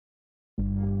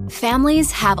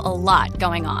Families have a lot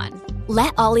going on.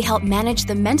 Let Ollie help manage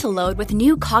the mental load with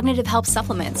new cognitive help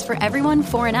supplements for everyone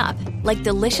 4 and up, like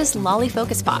delicious Lolly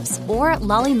Focus Pops or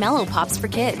Lolly Mellow Pops for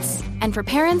kids. And for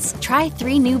parents, try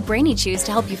 3 new Brainy Chews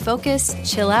to help you focus,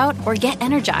 chill out, or get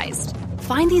energized.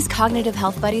 Find these cognitive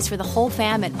health buddies for the whole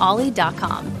fam at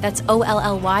ollie.com. That's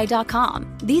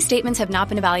OLLY.com. These statements have not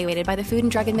been evaluated by the Food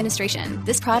and Drug Administration.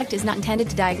 This product is not intended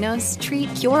to diagnose,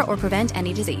 treat, cure, or prevent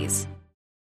any disease.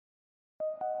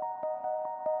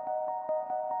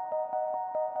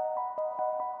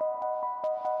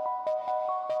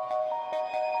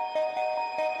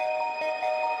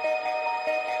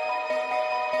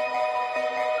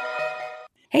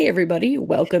 Hey everybody,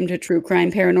 welcome to True Crime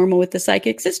Paranormal with the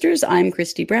Psychic Sisters. I'm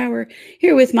Kristi Brower,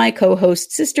 here with my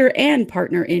co-host, sister, and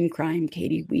partner in crime,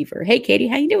 Katie Weaver. Hey Katie,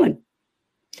 how you doing?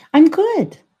 I'm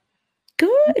good.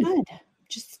 Good. I'm good.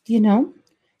 Just,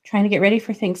 trying to get ready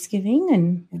for Thanksgiving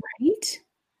and right.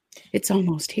 It's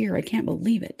almost here. I can't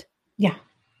believe it. Yeah.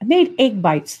 I made egg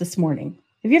bites this morning.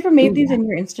 Have you ever made these in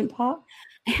your Instant Pot?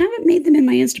 I haven't made them in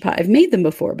my Instant Pot. I've made them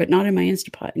before, but not in my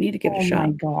Instant Pot. I need to give it a shot. Oh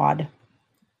my God.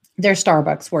 They're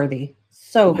Starbucks worthy.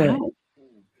 So good.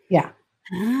 Yeah.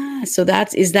 So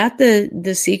is that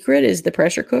the secret is the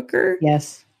pressure cooker?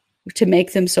 Yes. To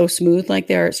make them so smooth like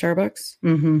they are at Starbucks?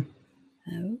 Mm-hmm.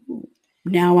 Oh,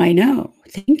 now I know.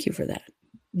 Thank you for that.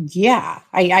 Yeah.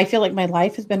 I feel like my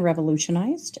life has been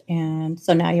revolutionized. And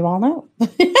so now you all know.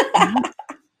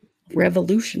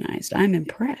 Revolutionized. I'm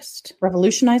impressed.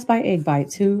 Revolutionized by egg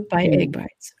bites. Egg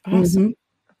bites. Awesome. Mm-hmm.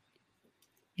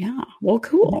 Yeah. Well,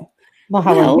 cool. Well,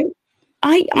 how are you?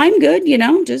 I'm good,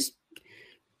 just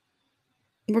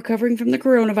recovering from the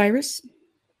coronavirus.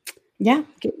 Yeah.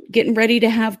 Getting ready to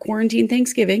have quarantine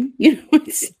Thanksgiving.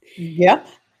 Yep.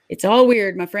 It's all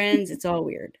weird, my friends. It's all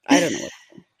weird. I don't know what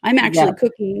to do. I'm actually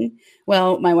cooking.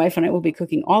 Well, my wife and I will be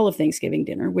cooking all of Thanksgiving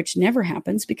dinner, which never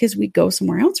happens because we go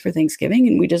somewhere else for Thanksgiving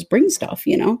and we just bring stuff,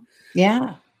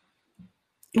 Yeah.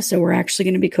 So we're actually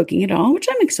going to be cooking it all, which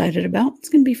I'm excited about. It's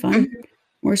going to be fun. Mm-hmm.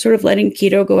 We're sort of letting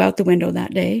keto go out the window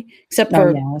that day, except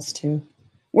for us too.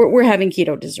 We're having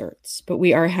keto desserts, but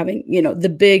we are having, the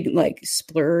big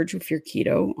splurge if you're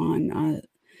keto on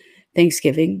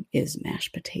Thanksgiving is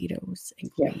mashed potatoes and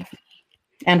gravy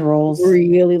and rolls.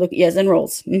 And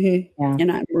rolls. Mm-hmm. Yeah.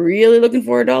 And I'm really looking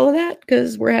forward to all of that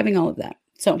because we're having all of that.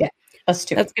 So us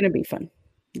too. That's going to be fun.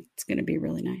 It's going to be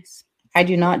really nice. I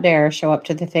do not dare show up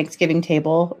to the Thanksgiving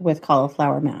table with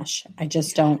cauliflower mash. I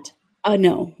just don't.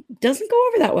 No, doesn't go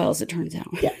over that well as it turns out.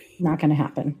 Yeah, not going to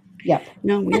happen. Yep.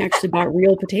 No, we actually bought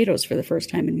real potatoes for the first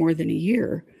time in more than a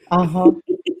year. Uh-huh.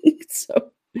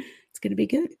 So it's going to be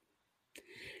good.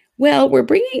 Well, we're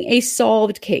bringing a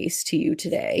solved case to you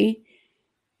today,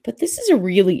 but this is a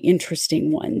really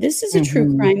interesting one. This is a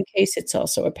true crime case. It's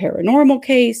also a paranormal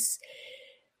case.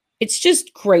 It's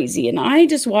just crazy. And I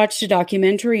just watched a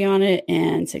documentary on it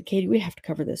and said, Katie, we have to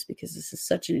cover this because this is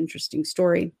such an interesting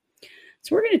story.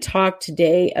 So we're going to talk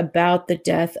today about the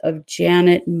death of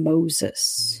Janet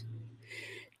Moses.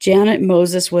 Janet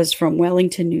Moses was from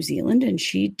Wellington, New Zealand, and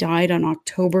she died on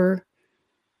October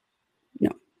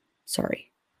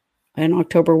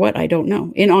what? I don't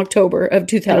know. In October of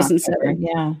 2007.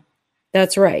 Yeah.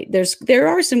 That's right. There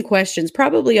are some questions,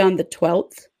 probably on the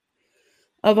 12th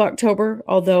of October,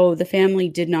 although the family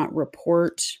did not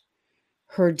report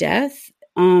her death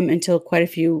until quite a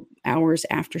few hours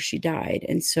after she died.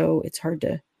 And so it's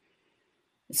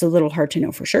a little hard to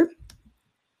know for sure.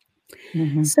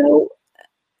 Mm-hmm. So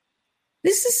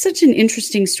this is such an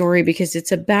interesting story because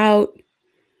it's about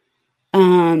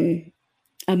a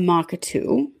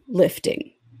Makatu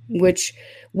lifting, which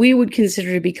we would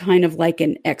consider to be kind of like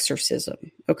an exorcism.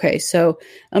 Okay, so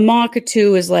a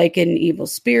Makatu is like an evil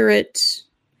spirit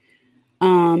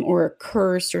or a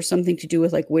curse or something to do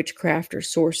with like witchcraft or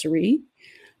sorcery.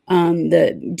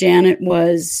 The Janet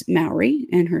was Maori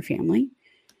and her family.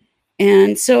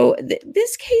 And so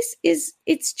this case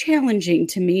it's challenging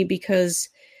to me because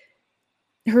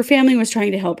her family was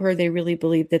trying to help her. They really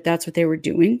believed that that's what they were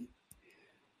doing.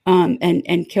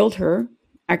 And killed her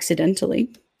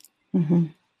accidentally,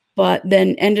 but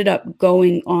then ended up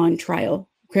going on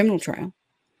criminal trial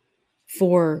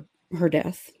for her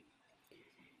death.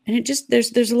 And it just,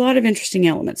 there's a lot of interesting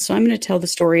elements. So I'm going to tell the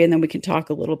story and then we can talk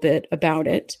a little bit about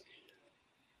it.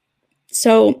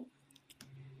 So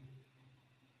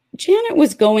Janet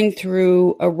was going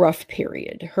through a rough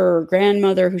period. Her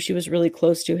grandmother, who she was really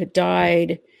close to, had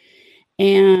died.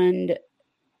 And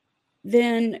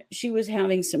then she was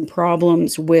having some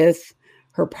problems with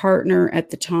her partner at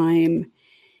the time.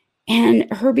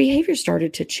 And her behavior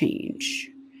started to change.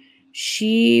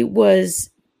 She was,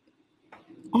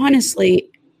 honestly,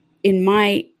 in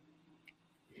my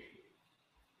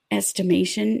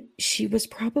estimation, she was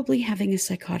probably having a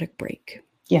psychotic break.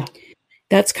 Yeah.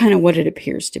 That's kind of what it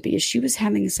appears to be, is she was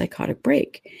having a psychotic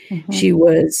break. Mm-hmm. She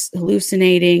was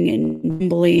hallucinating and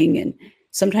mumbling and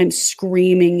sometimes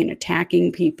screaming and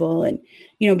attacking people and,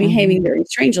 behaving very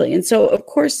strangely. And so, of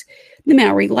course, the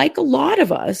Maori, like a lot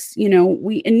of us,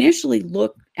 we initially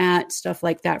look at stuff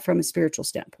like that from a spiritual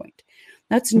standpoint.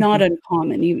 That's not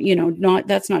uncommon.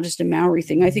 That's not just a Maori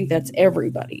thing. I think that's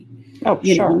everybody. Oh,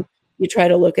 sure. You try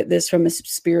to look at this from a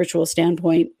spiritual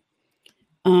standpoint.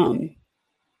 And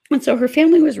so her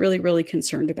family was really, really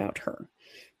concerned about her.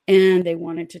 And they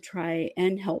wanted to try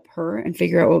and help her and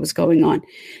figure out what was going on.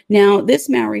 Now, this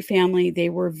Maori family, they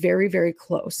were very, very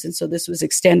close. And so this was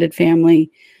extended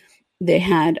family. They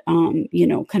had,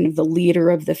 kind of the leader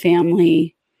of the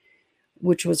family,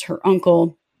 which was her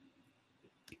uncle.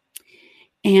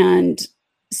 And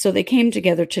so they came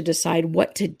together to decide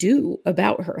what to do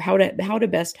about her, how to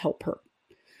best help her.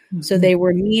 Mm-hmm. So they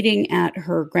were meeting at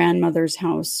her grandmother's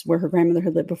house where her grandmother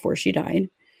had lived before she died,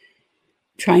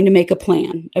 trying to make a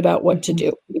plan about what to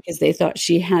do, because they thought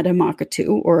she had a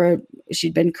Makatu, or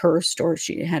she'd been cursed, or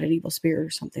she had an evil spirit or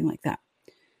something like that.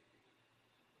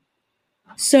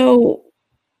 So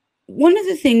one of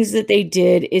the things that they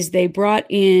did is they brought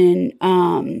in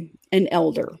an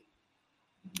elder,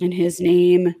 and his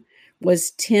name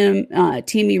was Timi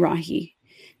Rahi.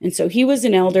 And so he was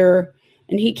an elder,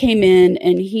 and he came in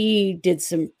and he did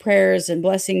some prayers and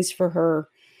blessings for her.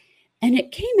 And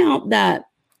it came out that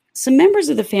some members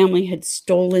of the family had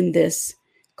stolen this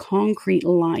concrete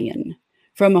lion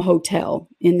from a hotel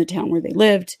in the town where they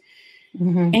lived.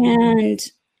 Mm-hmm. And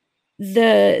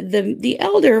the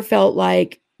elder felt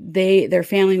like their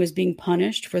family was being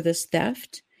punished for this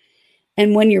theft.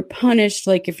 And when you're punished,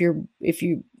 like if you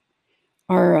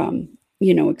are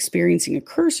experiencing a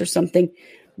curse or something,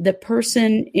 the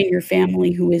person in your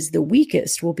family who is the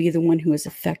weakest will be the one who is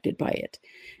affected by it.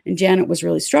 And Janet was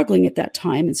really struggling at that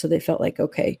time. And so they felt like,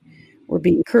 okay, we're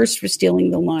being cursed for stealing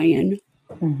the lion.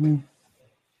 Mm-hmm.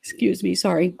 Excuse me.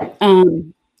 Sorry.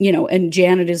 And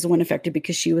Janet is the one affected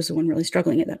because she was the one really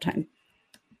struggling at that time.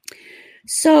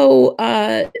 So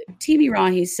Timi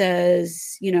Rahi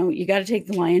says, you got to take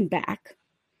the lion back.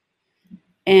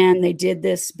 And they did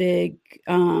this big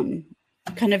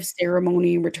kind of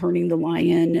ceremony, returning the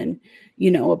lion and,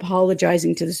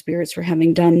 apologizing to the spirits for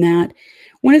having done that.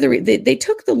 One of they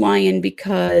took the lion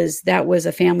because that was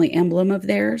a family emblem of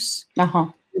theirs. Uh-huh.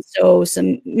 So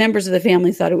some members of the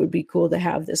family thought it would be cool to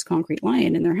have this concrete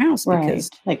lion in their house,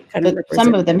 because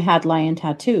some of them had lion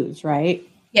tattoos, right?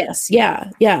 Yes.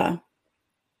 Yeah. Yeah.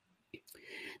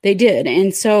 They did.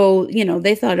 And so,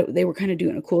 they thought they were kind of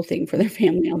doing a cool thing for their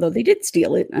family, although they did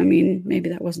steal it. I mean, maybe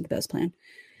that wasn't the best plan.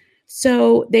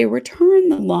 So they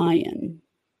returned the lion.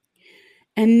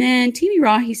 And then Timi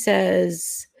Rahi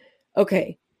says,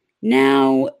 okay,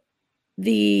 now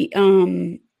the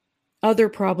other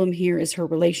problem here is her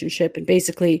relationship. And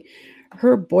basically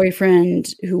her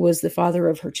boyfriend, who was the father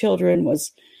of her children,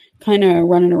 was kind of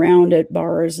running around at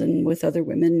bars and with other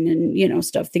women and,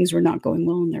 stuff. Things were not going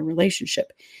well in their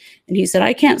relationship. And he said,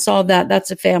 I can't solve that.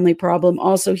 That's a family problem.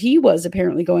 Also, he was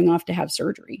apparently going off to have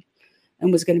surgery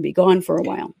and was going to be gone for a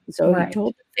while. So He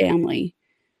told the family,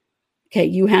 okay,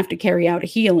 you have to carry out a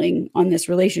healing on this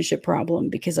relationship problem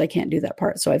because I can't do that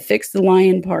part. So I fixed the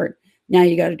lion part. Now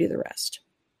you got to do the rest.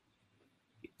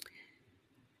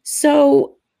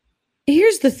 So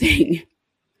here's the thing.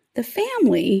 The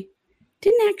family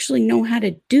didn't actually know how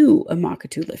to do a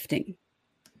Makatu lifting.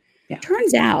 Yeah.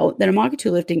 Turns out that a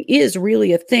Makatu lifting is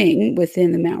really a thing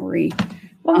within the Maori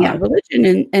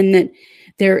religion, and that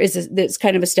there's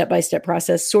kind of a step-by-step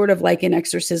process, sort of like an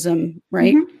exorcism,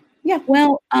 right? Mm-hmm. Yeah.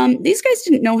 Well, these guys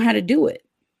didn't know how to do it.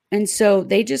 And so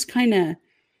they just kind of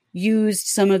used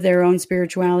some of their own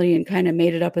spirituality and kind of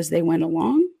made it up as they went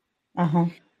along. Uh-huh.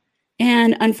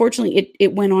 And unfortunately,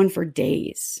 it went on for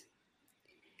days.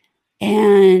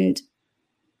 And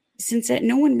since that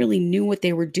no one really knew what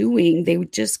they were doing, they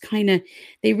would just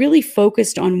they really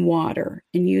focused on water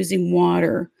and using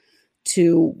water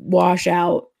to wash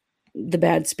out the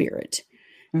bad spirit.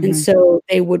 Mm-hmm. And so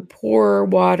they would pour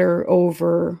water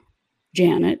over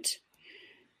Janet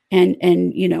and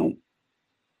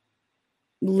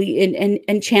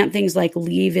chant things like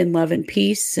leave in love and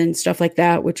peace and stuff like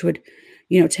that, which would,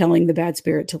 telling the bad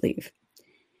spirit to leave.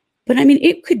 But I mean,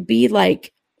 it could be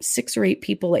like 6 or 8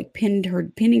 people like pinning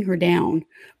her down,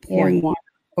 pouring water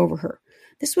over her.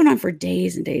 This went on for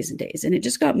days and days and days. And it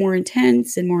just got more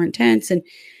intense and more intense. And,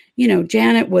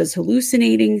 Janet was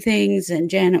hallucinating things, and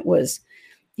Janet was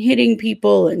hitting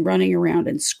people and running around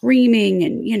and screaming.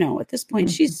 And, at this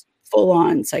point, she's full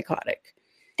on psychotic.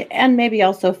 And maybe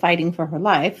also fighting for her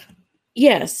life.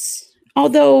 Yes.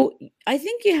 Although I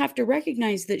think you have to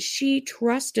recognize that she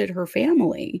trusted her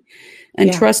family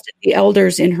and trusted the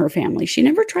elders in her family. She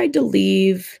never tried to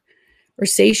leave or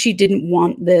say she didn't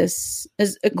want this,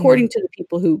 as according to the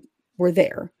people who were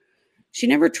there. She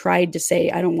never tried to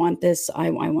say, I don't want this. I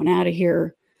want out of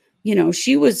here. You know,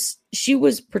 she was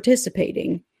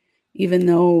participating, even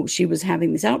though she was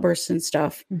having these outbursts and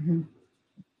stuff. Mm-hmm.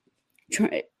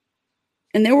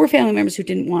 And there were family members who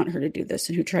didn't want her to do this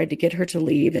and who tried to get her to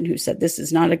leave and who said, this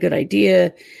is not a good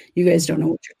idea. You guys don't know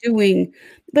what you're doing.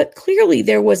 But clearly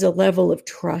there was a level of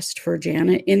trust for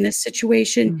Janet in this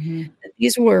situation.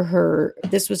 Mm-hmm.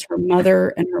 This was her mother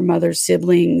and her mother's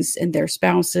siblings and their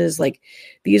spouses. Like,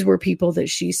 these were people that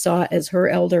she saw as her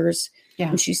elders,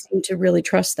 and she seemed to really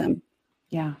trust them.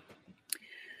 Yeah.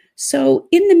 So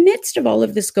in the midst of all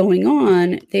of this going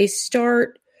on, they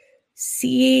start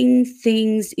seeing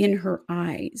things in her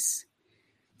eyes,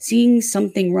 seeing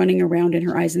something running around in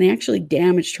her eyes. And they actually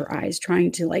damaged her eyes,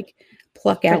 trying to like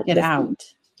pluck out it out.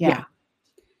 Yeah.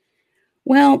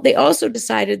 Well, they also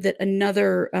decided that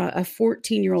another, a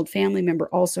 14-year-old family member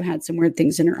also had some weird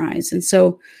things in her eyes. And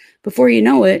so before you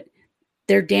know it,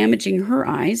 they're damaging her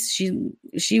eyes.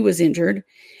 She was injured,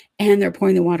 and they're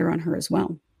pouring the water on her as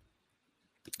well.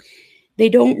 They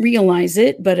don't realize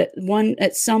it, but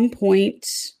at some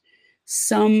point,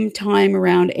 sometime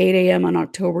around 8 a.m. on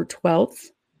October 12th,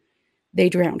 they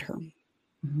drowned her.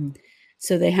 Mm-hmm.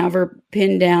 So they have her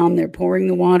pinned down. They're pouring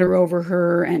the water over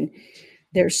her, and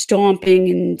they're stomping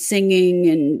and singing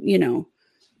and, you know,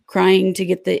 crying to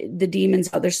get the demons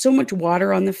out. There's so much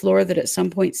water on the floor that at some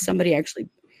point somebody actually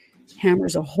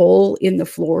hammers a hole in the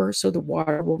floor so the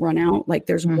water will run out. Like,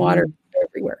 there's water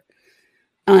everywhere.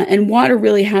 And water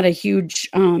really had a huge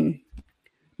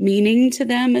meaning to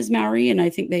them as Maori. And I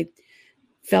think they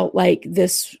felt like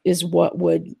this is what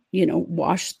would, you know,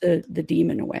 wash the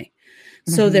demon away.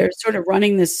 Mm-hmm. So they're sort of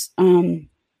running this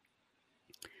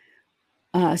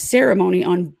ceremony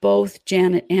on both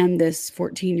Janet and this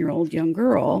 14-year-old young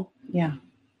girl. Yeah.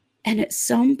 And at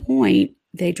some point,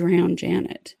 they drown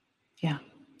Janet. Yeah.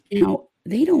 Now,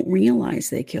 they don't realize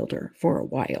they killed her for a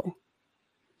while.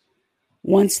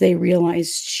 Once they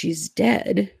realize she's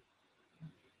dead,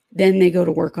 then they go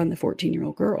to work on the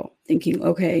 14-year-old girl, thinking,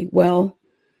 okay, well,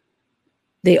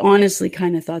 they honestly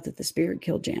kind of thought that the spirit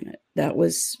killed Janet. That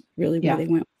was really where they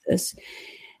went with this.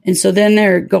 And so then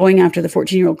they're going after the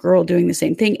 14-year-old girl, doing the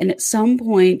same thing. And at some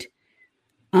point,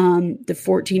 the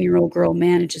 14-year-old girl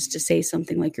manages to say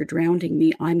something like, "You're drowning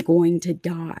me. I'm going to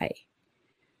die."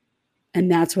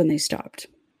 And that's when they stopped.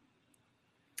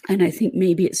 And I think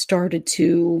maybe it started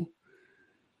to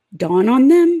dawn on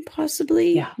them,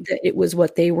 possibly, that it was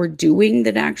what they were doing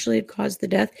that actually had caused the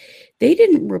death. They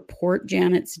didn't report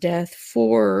Janet's death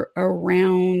for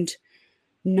around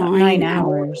 9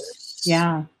 hours.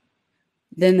 Yeah.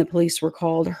 Then the police were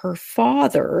called. Her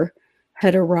father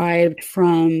had arrived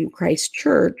from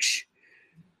Christchurch,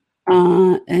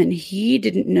 and he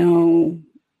didn't know,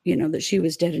 you know, that she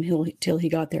was dead until he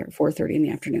got there at 4:30 in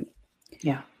the afternoon.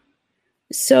 Yeah.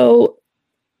 So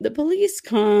the police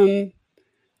come.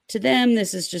 To them,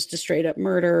 this is just a straight up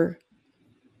murder.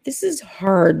 This is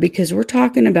hard because we're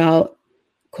talking about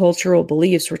cultural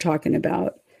beliefs. We're talking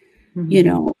about, you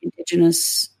know,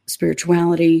 indigenous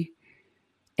spirituality.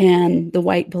 And the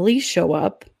white police show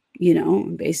up, you know,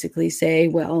 and basically say,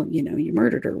 well, you know, you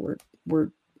murdered her.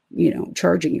 We're you know,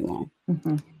 charging you all.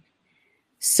 Mm-hmm.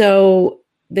 So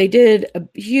they did a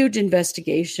huge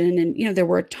investigation, and, you know, there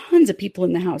were tons of people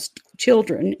in the house,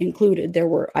 children included. There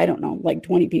were, I don't know, like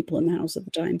 20 people in the house at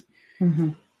the time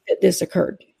that this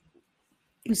occurred.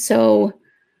 So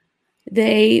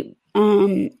they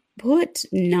put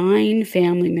 9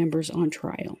 family members on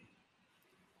trial.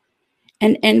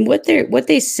 And what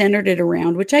they centered it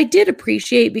around, which I did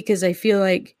appreciate, because I feel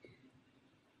like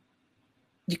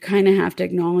you kind of have to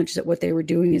acknowledge that what they were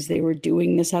doing is they were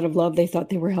doing this out of love. They thought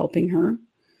they were helping her.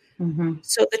 Mm-hmm.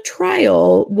 So the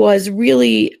trial was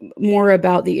really more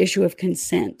about the issue of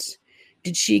consent.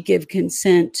 Did she give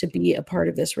consent to be a part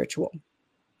of this ritual?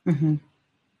 Mm-hmm.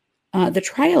 The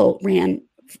trial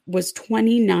was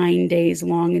 29 days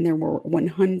long, and there were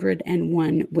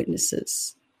 101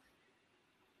 witnesses.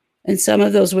 And some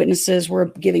of those witnesses were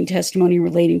giving testimony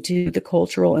relating to the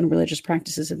cultural and religious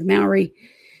practices of the Maori.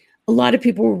 A lot of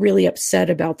people were really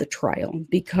upset about the trial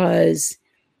because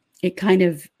it kind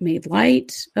of made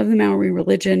light of the Maori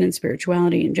religion and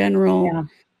spirituality in general.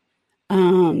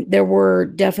 Yeah. There were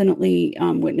definitely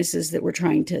witnesses that were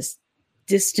trying to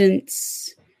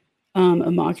distance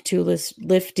Makatu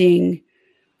lifting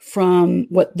from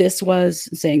what this was,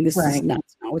 saying this is not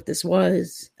what this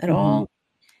was at all.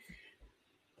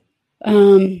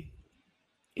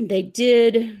 They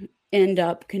did end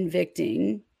up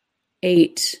convicting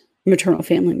 8 maternal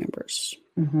family members.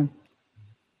 Mm-hmm.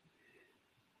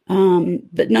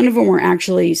 But none of them were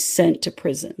actually sent to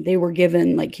prison. They were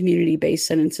given like community-based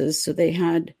sentences. So they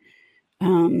had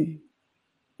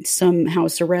some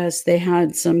house arrest. They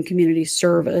had some community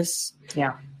service.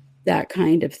 Yeah. That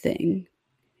kind of thing.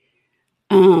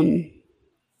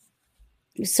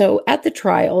 So at the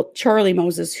trial, Charlie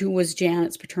Moses, who was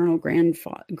Janet's paternal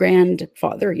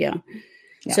grandfather, yeah.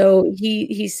 So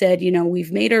he said,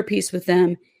 we've made our peace with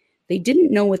them. They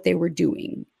didn't know what they were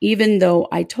doing. Even though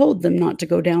I told them not to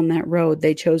go down that road,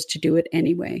 they chose to do it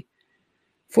anyway.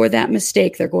 For that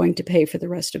mistake, they're going to pay for the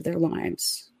rest of their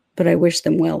lives. But I wish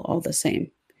them well all the same.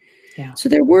 Yeah. So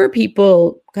there were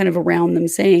people kind of around them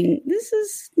saying, this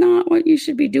is not what you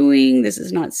should be doing. This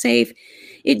is not safe.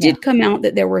 It did come out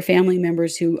that there were family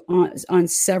members who on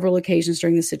several occasions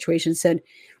during the situation said,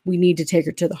 we need to take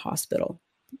her to the hospital.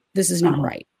 This is not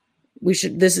right.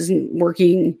 This isn't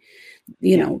working.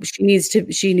 She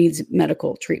needs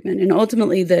medical treatment. And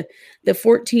ultimately the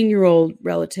 14-year-old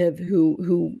relative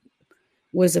who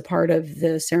was a part of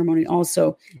the ceremony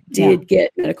also did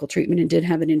get medical treatment and did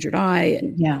have an injured eye.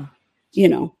 And,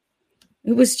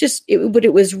 it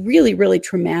was really, really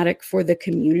traumatic for the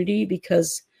community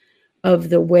because of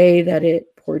the way that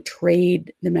it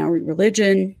portrayed the Maori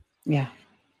religion. Yeah.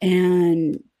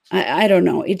 And I don't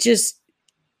know. It just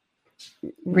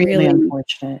really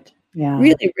unfortunate. Yeah.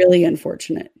 Really, really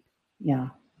unfortunate. Yeah.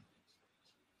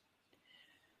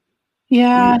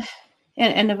 Yeah.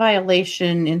 And a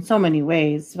violation in so many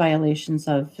ways, violations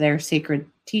of their sacred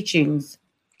teachings,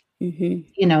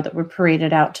 that were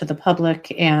paraded out to the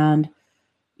public and,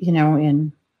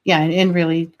 in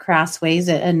really crass ways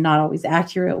and not always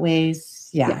accurate ways.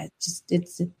 Yeah.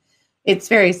 It's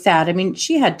very sad. I mean,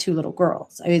 she had 2 little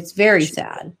girls. I mean, it's very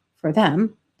sad for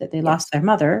them that they lost their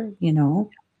mother,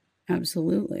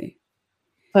 Absolutely.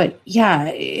 But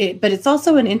but it's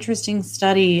also an interesting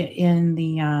study in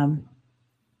the,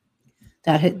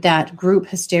 that group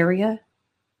hysteria,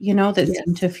 that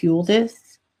seemed to fuel this.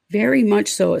 Very much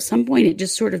so. At some point, it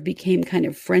just sort of became kind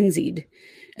of frenzied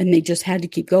and they just had to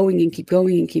keep going and keep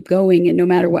going and keep going. And no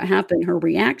matter what happened, her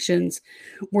reactions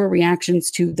were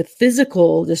reactions to the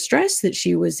physical distress that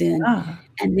she was in.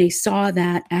 And they saw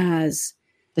that as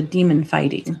the demon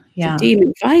fighting. Yeah. The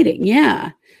demon fighting.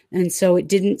 Yeah. And so it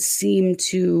didn't seem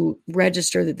to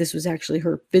register that this was actually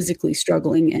her physically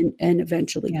struggling and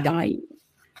eventually dying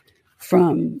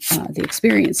from the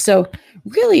experience. So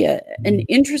really an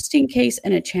interesting case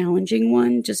and a challenging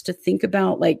one just to think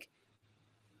about, like,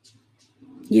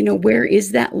 where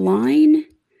is that line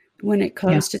when it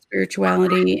comes to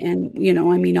spirituality? And,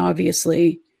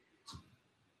 obviously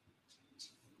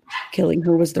killing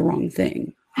her was the wrong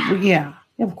thing. Yeah,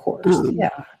 of course.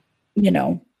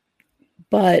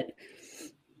 But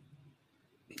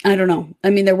I don't know. I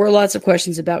mean, there were lots of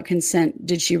questions about consent.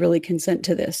 Did she really consent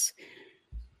to this?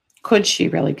 Could she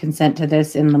really consent to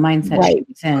this in the mindset she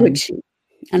was in? Could she?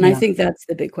 And I think that's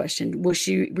the big question. Was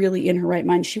she really in her right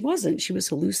mind? She wasn't. She was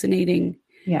hallucinating.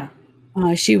 Yeah.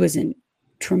 She was in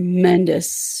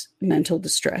tremendous mental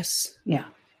distress. Yeah.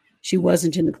 She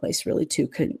wasn't in the place really to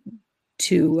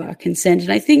consent.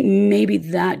 And I think maybe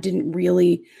that didn't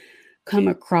really come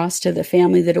across to the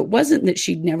family, that it wasn't that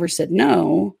she'd never said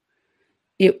no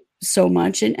so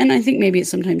much. And I think maybe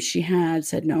sometimes she had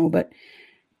said no, but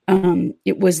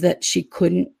it was that she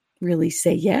couldn't really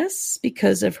say yes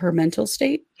because of her mental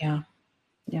state. Yeah.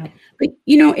 Yeah. But,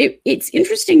 it's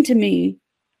interesting to me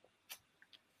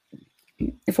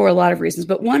for a lot of reasons.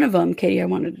 But one of them, Katie, I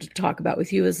wanted to talk about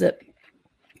with you is that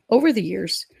over the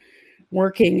years,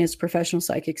 working as professional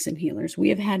psychics and healers, we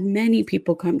have had many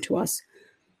people come to us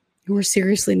who are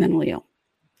seriously mentally ill.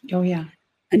 Oh, yeah.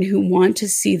 And who want to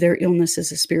see their illness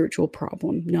as a spiritual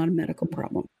problem, not a medical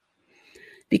problem.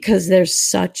 Because there's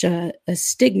such a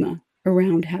stigma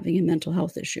around having a mental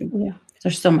health issue. Yeah.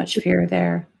 There's so much fear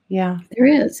there. Yeah. There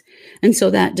is. And so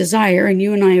that desire, and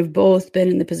you and I have both been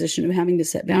in the position of having to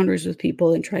set boundaries with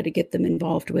people and try to get them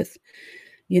involved with,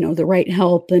 the right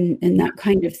help and that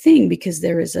kind of thing, because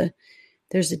there's a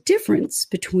difference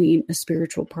between a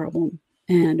spiritual problem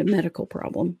and a medical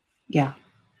problem. Yeah.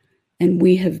 And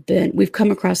we've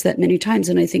come across that many times.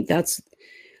 And I think that's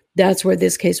where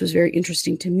this case was very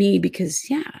interesting to me, because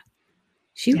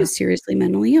she was seriously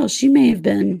mentally ill. She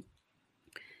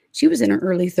was in her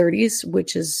early 30s,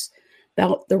 which is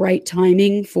about the right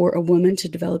timing for a woman to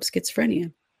develop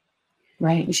schizophrenia.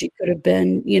 Right. And she could have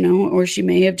been, or she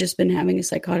may have just been having a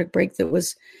psychotic break that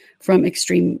was from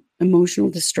extreme emotional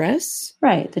distress.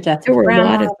 Right. The death There of were a lot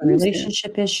grandma, of the things there.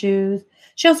 relationship issues.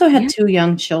 She also had Yeah, 2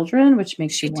 young children, which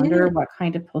makes she you wonder did. what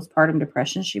kind of postpartum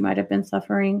depression she might have been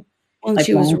suffering, Well, and like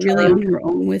she was long really term. on her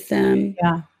own with them.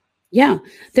 Yeah. Yeah,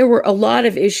 there were a lot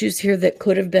of issues here that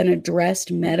could have been addressed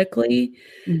medically,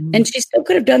 Mhm. and she still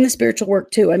could have done the spiritual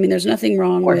work too. I mean, there's nothing Of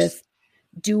wrong course. with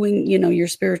doing, your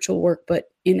spiritual work, but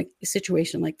in a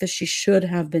situation like this, she should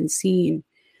have been seen.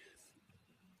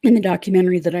 In the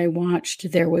documentary that I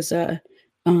watched, there was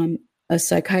um, a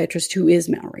psychiatrist who is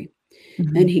Maori, and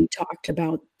Mhm. he talked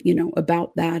about,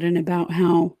 about that and about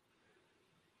how,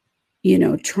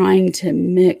 trying to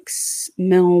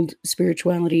meld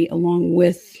spirituality along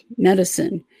with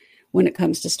medicine when it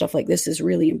comes to stuff like this is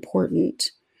really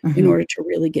important in Mhm. order to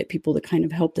really get people the kind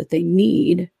of help that they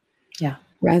need, Yeah.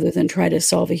 rather than try to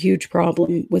solve a huge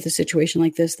problem with a situation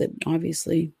like this that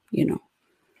obviously, Yeah.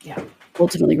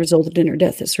 ultimately resulted in her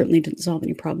death. It certainly didn't solve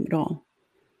any problem at all.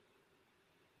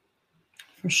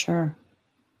 For sure.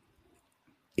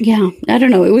 Yeah, I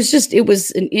don't know. It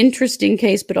was an interesting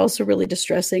case, but also really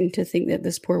distressing to think that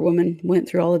this poor woman went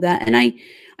through all of that. And I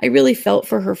really felt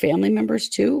for her family members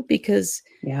too, because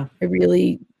Yeah.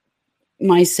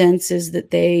 my sense is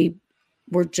that they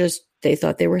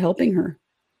thought they were helping her.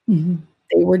 Mhm.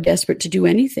 They were desperate to do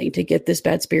anything to get this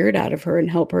bad spirit out of her and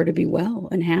help her to be well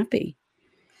and happy.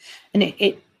 And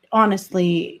it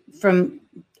honestly, from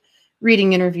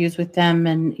reading interviews with them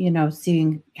and,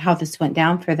 seeing how this went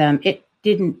down for them, it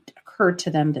didn't occur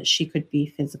to them that she could be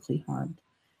physically harmed.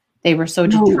 They were so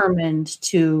No, determined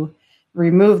to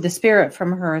remove the spirit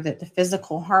from her that the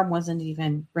physical harm wasn't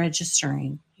even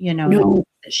registering, no.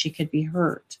 that she could be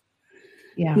hurt.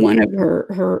 Yeah. One of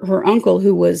her uncle,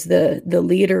 who was the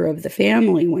leader of the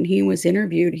family, when he was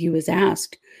interviewed, he was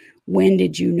asked, "When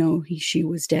did you know she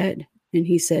was dead?" And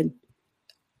he said,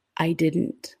 "I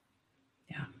didn't."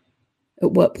 Yeah.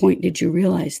 "At what point did you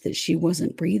realize that she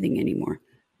wasn't breathing anymore?"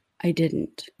 "I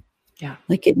didn't." Yeah.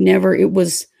 Like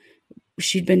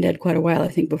she'd been dead quite a while, I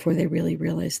think, before they really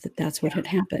realized that that's what Yeah. had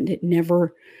happened. It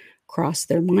never crossed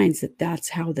their minds that that's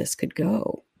how this could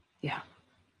go. Yeah.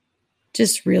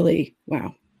 Just really,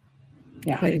 wow,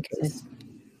 Yeah. quite a case.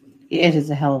 It is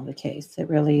a hell of a case. It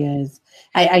really is.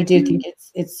 I do think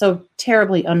it's so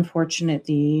terribly unfortunate,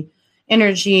 the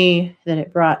energy that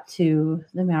it brought to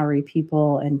the Maori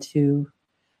people and to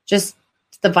just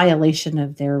the violation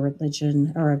of their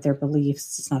religion or of their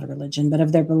beliefs. It's not a religion, but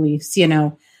of their beliefs,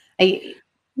 I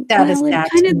that is Well, and sad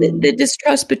kind to of the, me. the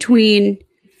distrust between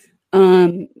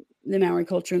um, the Maori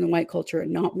culture and the white culture,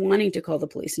 and not wanting to call the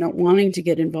police, not wanting to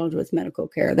get involved with medical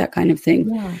care, that kind of thing,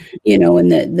 Yeah.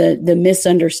 and the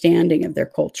misunderstanding of their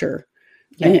culture,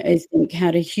 Yeah. I think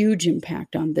had a huge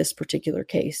impact on this particular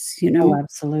case. Oh,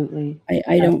 absolutely.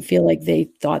 I don't feel like they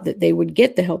thought that they would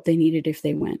get the help they needed if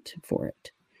they went for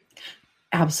it.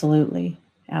 Absolutely.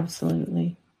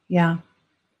 Absolutely. Yeah.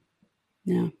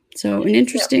 Yeah. So an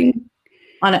interesting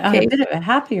On a case. bit of a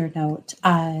happier note,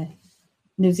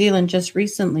 New Zealand just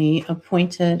recently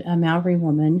appointed a Maori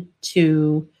woman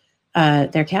to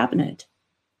their cabinet.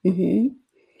 Hmm.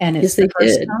 And it's Yes, the they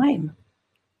first did. time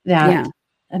Yeah. that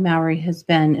a Maori has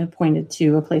been appointed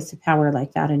to a place of power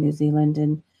like that in New Zealand.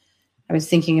 And I was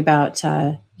thinking about,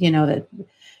 that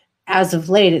as of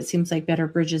late, it seems like better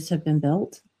bridges have been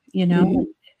built, Hmm.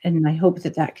 and I hope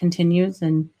that that continues.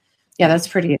 And yeah, that's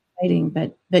pretty exciting.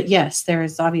 But yes, there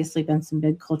has obviously been some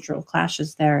big cultural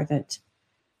clashes there that,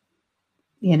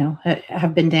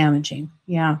 have been damaging.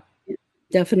 Yeah.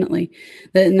 Definitely.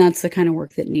 And that's the kind of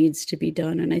work that needs to be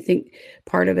done. And I think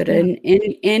part of it, Yeah.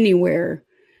 in anywhere,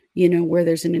 where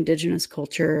there's an indigenous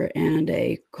culture and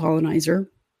a colonizer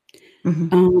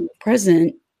Hmm.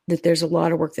 present, that there's a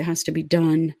lot of work that has to be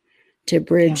done to Yeah.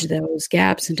 bridge those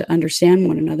gaps and to understand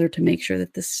one another, to make sure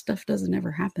that this stuff doesn't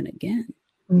ever happen again.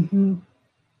 Hmm.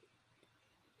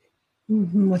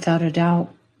 Without a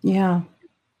doubt. Yeah.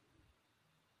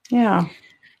 Yeah.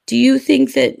 Do you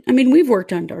think that, I mean, we've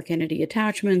worked on dark entity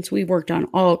attachments, we've worked on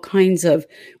all kinds of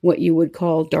what you would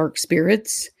call dark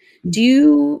spirits. Do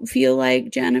you feel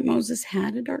like Janet Moses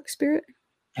had a dark spirit?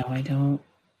 No, I don't.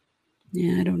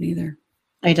 Yeah, I don't either.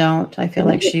 I don't. I feel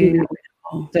Doesn't like hit me that way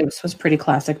at all. this was pretty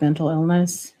classic mental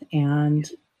illness, and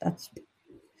that's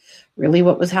really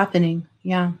what was happening.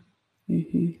 Yeah.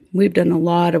 We've done a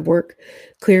lot of work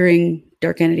clearing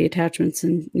dark entity attachments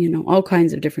and, all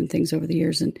kinds of different things over the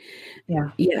years. And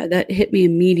Yeah. yeah, that hit me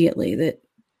immediately that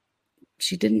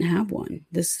she didn't have one.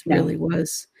 This No, really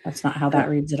was that's not how a, that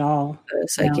reads at all. a No.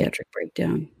 psychiatric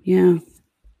breakdown. Yeah.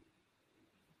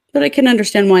 But I can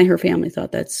understand why her family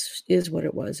thought is what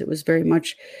it was. It was very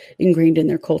much ingrained in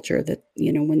their culture that,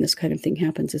 when this kind of thing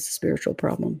happens, it's a spiritual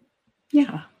problem.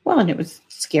 Yeah. Well, and it was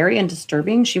scary and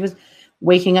disturbing. She was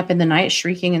waking up in the night,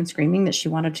 shrieking and screaming that she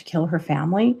wanted to kill her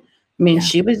family. I mean, Yeah.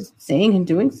 she was saying and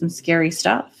doing some scary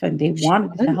stuff, and they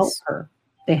wanted to help her.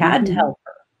 They had to help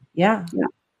her. Yeah. Yeah.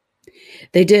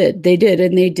 They did. They did.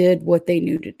 And they did what they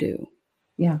knew to do.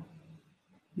 Yeah.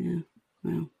 Yeah.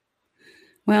 Wow.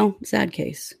 Well, sad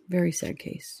case. Very sad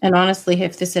case. And honestly,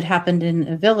 if this had happened in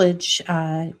a village,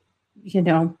 you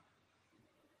know,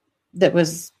 that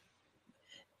was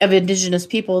of indigenous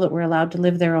people that were allowed to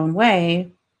live their own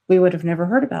way, we would have never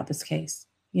heard about this case,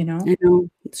 you know? I know.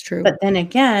 It's true. But then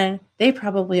again, they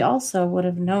probably also would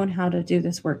have known how to do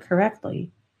this work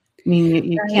correctly. I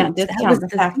mean, you can't discount the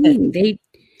fact that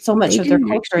so much of their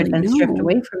culture had been stripped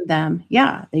away from them.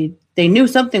 Yeah, they knew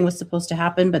something was supposed to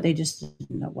happen, but they just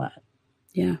didn't know what.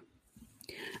 Yeah.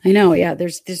 I know. Yeah.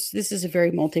 This is a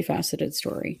very multifaceted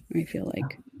story, I feel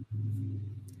like.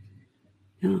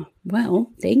 Yeah.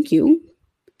 Well, thank you.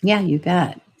 Yeah, you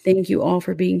bet. Thank you all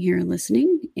for being here and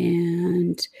listening.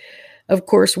 And of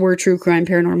course, we're True Crime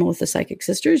Paranormal with the Psychic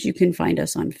Sisters. You can find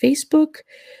us on Facebook.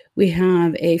 We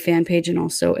have a fan page and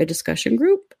also a discussion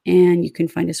group. And you can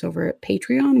find us over at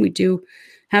Patreon. We do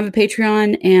have a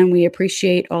Patreon, and we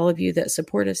appreciate all of you that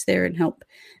support us there and help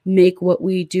make what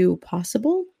we do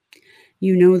possible.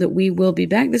 You know that we will be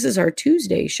back. This is our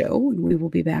Tuesday show, and we will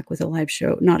be back with a live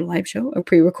show, not a live show, a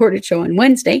pre-recorded show on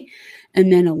Wednesday,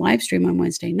 and then a live stream on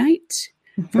Wednesday night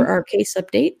for our case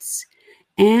updates,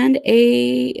 and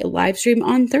a live stream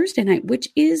on Thursday night, which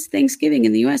is Thanksgiving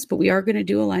in the U.S., but we are going to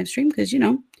do a live stream because,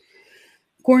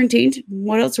 quarantined.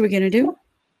 What else are we going to do?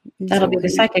 That'll be the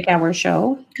Psychic Hour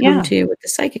show. Come to you with the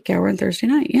Psychic Hour on Thursday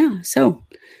night. Yeah, so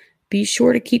be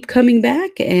sure to keep coming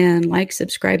back and like,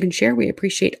 subscribe, and share. We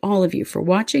appreciate all of you for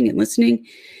watching and listening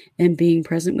and being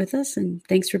present with us. And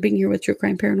thanks for being here with True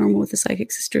Crime Paranormal with the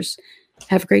Psychic Sisters.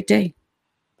 Have a great day.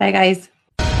 Bye, guys.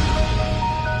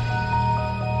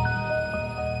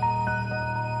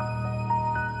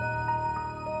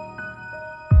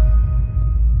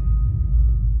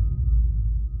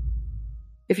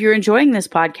 If you're enjoying this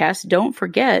podcast, don't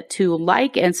forget to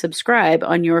like and subscribe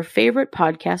on your favorite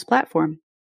podcast platform.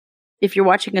 If you're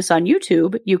watching us on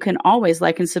YouTube, you can always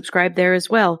like and subscribe there as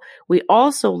well. We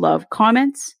also love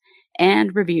comments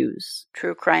and reviews.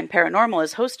 True Crime Paranormal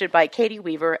is hosted by Katie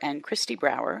Weaver and Kristi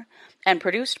Brower and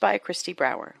produced by Kristi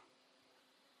Brower.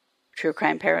 True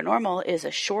Crime Paranormal is a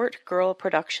Short Girl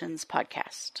Productions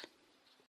podcast.